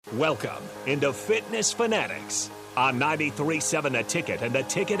Welcome into Fitness Fanatics on 93.7 The Ticket and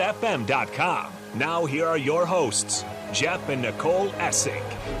theticketfm.com. Now here are your hosts, Jeff and Nicole Essig.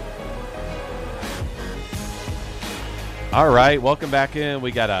 All right, welcome back in.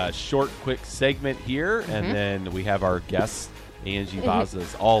 We got a short, quick segment here, and then we have our guest, Angie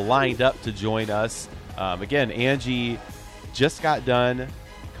Vazas, all lined up to join us. Again, Angie just got done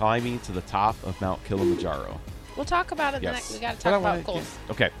climbing to the top of Mount Kilimanjaro. We'll talk about it next. We got to talk about goals.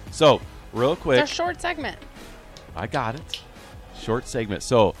 Okay, so real quick. It's our short segment. I got it. Short segment.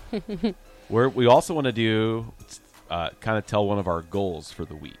 So we also want to do kind of tell one of our goals for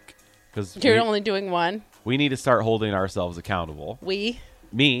the week. Because you're only doing one. We need to start holding ourselves accountable.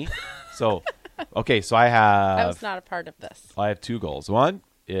 Me. So, okay, so I was not a part of this. I have two goals. One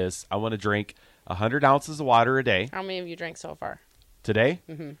is I want to drink 100 ounces of water a day. How many have you drank so far? Today?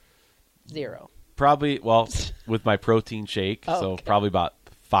 0. Probably, well, with my protein shake, so probably about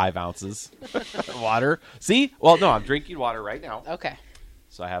 5 ounces of water. See? Well, no, I'm drinking water right now. Okay.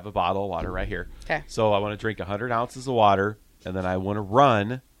 So I have a bottle of water right here. Okay. So I want to drink 100 ounces of water, and then I want to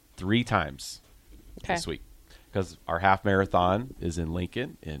run 3 times this week. Because our half marathon is in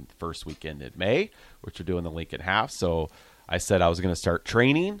Lincoln in first weekend in May, which we're doing the Lincoln half. So I said I was going to start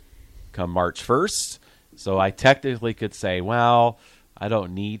training come March 1st. So I technically could say, well, I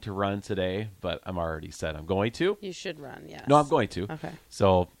don't need to run today, but I'm already said I'm going to. You should run, yes. No, I'm going to. Okay.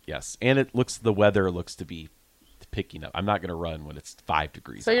 So, yes. And the weather looks to be picking up. I'm not going to run when it's 5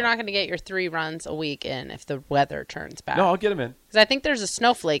 degrees. So you're not going to get your 3 runs a week in if the weather turns bad? No, I'll get them in. Because I think there's a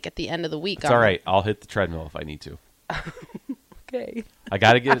snowflake at the end of the week. It's all right. I'll hit the treadmill if I need to. Okay. I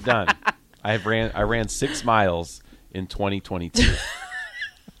got to get it done. I ran 6 miles in 2022.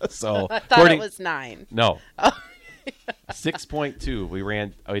 So I thought it was 9. No. 6.2.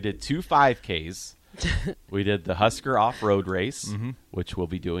 We did 2 5Ks. We did the Husker off-road race, which we'll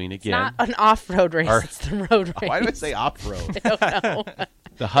be doing again. It's not an off-road race. It's the road race. Why did I say off-road? I don't know.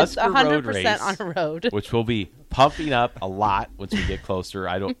 The Husker road race, 100% on a road, which will be pumping up a lot once we get closer.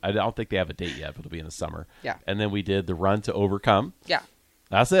 I don't think they have a date yet, but it'll be in the summer. Yeah. And then we did the Run to Overcome. Yeah.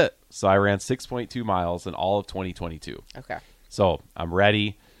 That's it. So I ran 6.2 miles in all of 2022. Okay. So I'm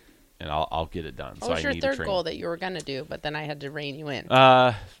ready, and I'll get it done. What was your third goal that you were going to do, but then I had to rein you in?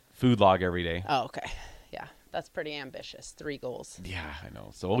 Food log every day. Oh, okay. Yeah, that's pretty ambitious. 3 goals. Yeah, I know.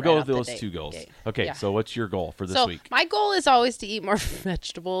 So we'll go with those 2 goals. Okay, yeah. so what's your goal for this week? My goal is always to eat more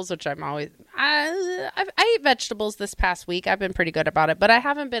vegetables, which I'm always... I ate vegetables this past week. I've been pretty good about it, but I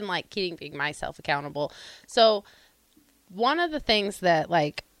haven't been, keeping myself accountable. So one of the things that,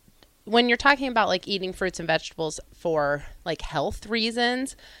 when you're talking about, eating fruits and vegetables for, health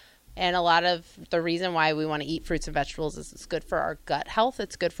reasons... And a lot of the reason why we want to eat fruits and vegetables is it's good for our gut health.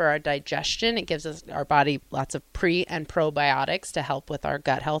 It's good for our digestion. It gives our body lots of pre and probiotics to help with our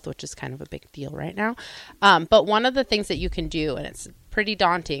gut health, which is kind of a big deal right now. But one of the things that you can do, and it's pretty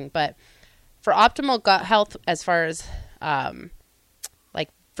daunting, but for optimal gut health, as far as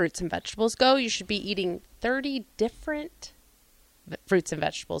fruits and vegetables go, you should be eating 30 different fruits and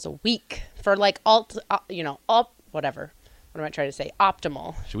vegetables a week for whatever. What am I trying to say?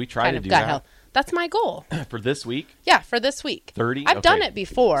 Optimal. Should we try to do that? Health. That's my goal. For this week? Yeah, for this week. 30? I've done it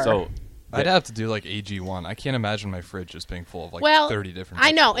before. So I'd have to do AG1. I can't imagine my fridge just being full of 30 different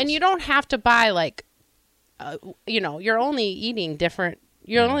I know, vegetables. and you don't have to buy you're only eating different.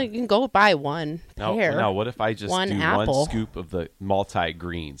 You can go buy one pear. No, what if I just do apple. 1 scoop of the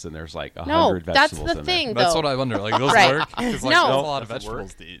multi-greens and there's 100 No, vegetables that's in the there? thing, That's though. what I wonder. Those Right. work? Because No. there's a lot of Doesn't vegetables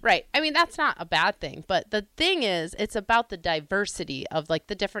work. to eat. Right. I mean, that's not a bad thing, but the thing is, it's about the diversity of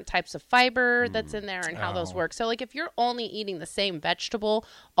the different types of fiber that's in there and how those work. So if you're only eating the same vegetable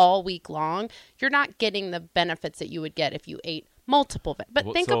all week long, you're not getting the benefits that you would get if you ate multiple.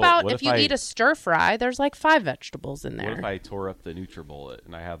 But think about if you eat a stir fry, there's 5 vegetables in there. What if I tore up the NutriBullet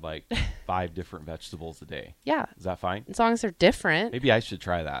and I had 5 different vegetables a day? Yeah. Is that fine? As long as they're different. Maybe I should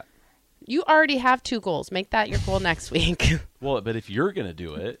try that. You already have 2 goals. Make that your goal next week. Well, but if you're going to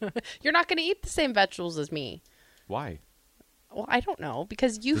do it. You're not going to eat the same vegetables as me. Why? Well, I don't know,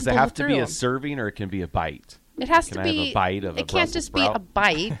 because you Does it have to be a them. serving or it can be a bite? It has Can to I be have a bite of a It can't Brussels just be sprout? a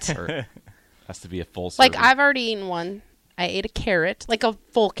bite. Or it has to be a full serving? I've already eaten one. I ate a carrot, a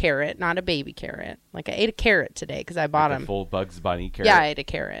full carrot, not a baby carrot. I ate a carrot today because I bought them. A full Bugs Bunny carrot? Yeah, I ate a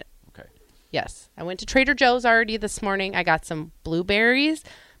carrot. Okay. Yes. I went to Trader Joe's already this morning. I got some blueberries,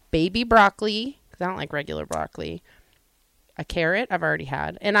 baby broccoli, because I don't like regular broccoli, a carrot I've already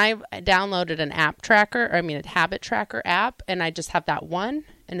had, and I downloaded an a habit tracker app, and I just have that one,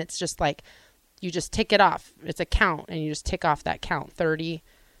 and it's just you just tick it off. It's a count, and you just tick off that count, 30.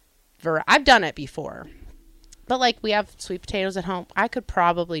 I've done it before. But like we have sweet potatoes at home. I could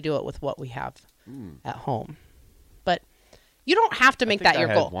probably do it with what we have at home. But you don't have to make that your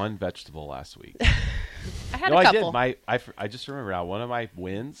goal. I had one vegetable last week. I had a couple. I did. I just remember now. One of my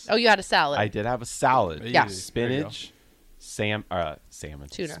wins. Oh, you had a salad. I did have a salad. Yeah. Spinach, salmon,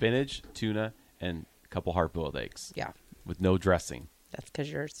 tuna. spinach, tuna, and a couple hard-boiled eggs. Yeah. With no dressing. That's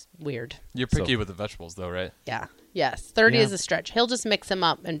because you're weird. You're picky with the vegetables, though, right? Yeah. Yes. 30 is a stretch. He'll just mix them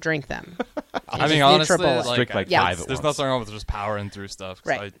up and drink them. I mean, honestly, strict like 5 at once. There's nothing wrong with just powering through stuff.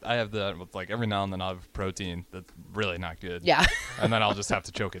 Right. I have that with like every now and then I'll have protein that's really not good. Yeah. And then I'll just have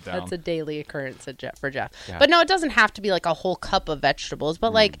to choke it down. That's a daily occurrence for Jeff. Yeah. But no, it doesn't have to be like a whole cup of vegetables.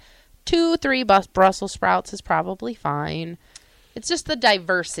 But like 2-3 Brussels sprouts is probably fine. It's just the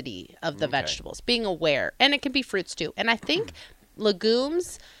diversity of the vegetables, being aware. And it can be fruits too. And I think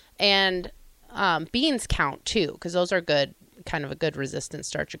legumes and beans count too, because those are good, kind of a good resistant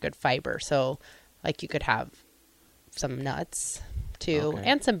starch, a good fiber. So like you could have some nuts too,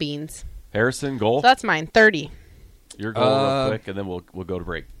 and some beans. Harrison, goal? So that's mine, 30. Your goal real quick, and then we'll go to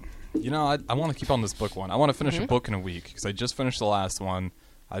break. You know, I want to keep on this book one. I want to finish a book in a week because I just finished the last one.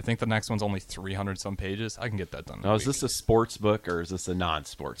 I think the next one's only 300-some pages. I can get that done. Now, is this a sports book or is this a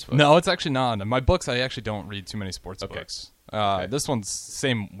non-sports book? No, it's actually not. My books, I actually don't read too many sports books. This one's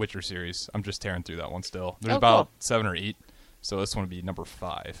same Witcher series. I'm just tearing through that one still. There's about 7 or 8, so this one would be number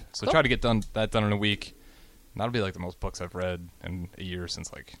 5. So try to get that done in a week. And that'll be like the most books I've read in a year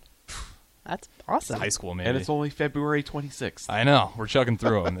since like That's awesome. high school, maybe. And it's only February 26th. I know. We're chugging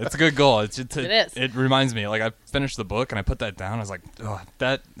through them. It's a good goal. It is. It reminds me, like, I finished the book and I put that down. I was like,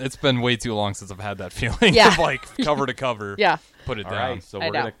 it's been way too long since I've had that feeling of, like, cover to cover. Put it down. All right, so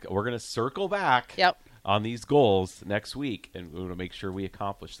we're gonna circle back on these goals next week, and we're going to make sure we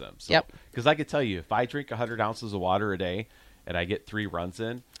accomplish them. So, because I could tell you, if I drink 100 ounces of water a day and I get 3 runs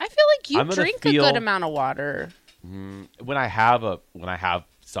in, I feel like you drink a good amount of water. When I have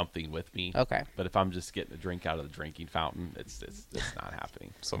something with me. Okay. But if I'm just getting a drink out of the drinking fountain, it's not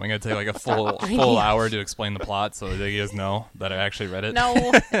happening. So I'm going to take like a full hour to explain the plot so that you guys know that I actually read it.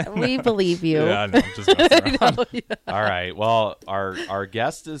 No, we believe you. Yeah, I know, I'm just messing around. All right. Well, our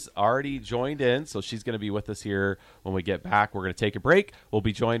guest is already joined in, so she's going to be with us here when we get back. We're going to take a break. We'll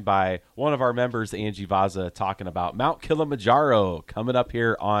be joined by one of our members, Angie Vaza, talking about Mount Kilimanjaro coming up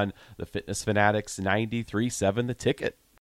here on the Fitness Fanatics 93.7 The Ticket.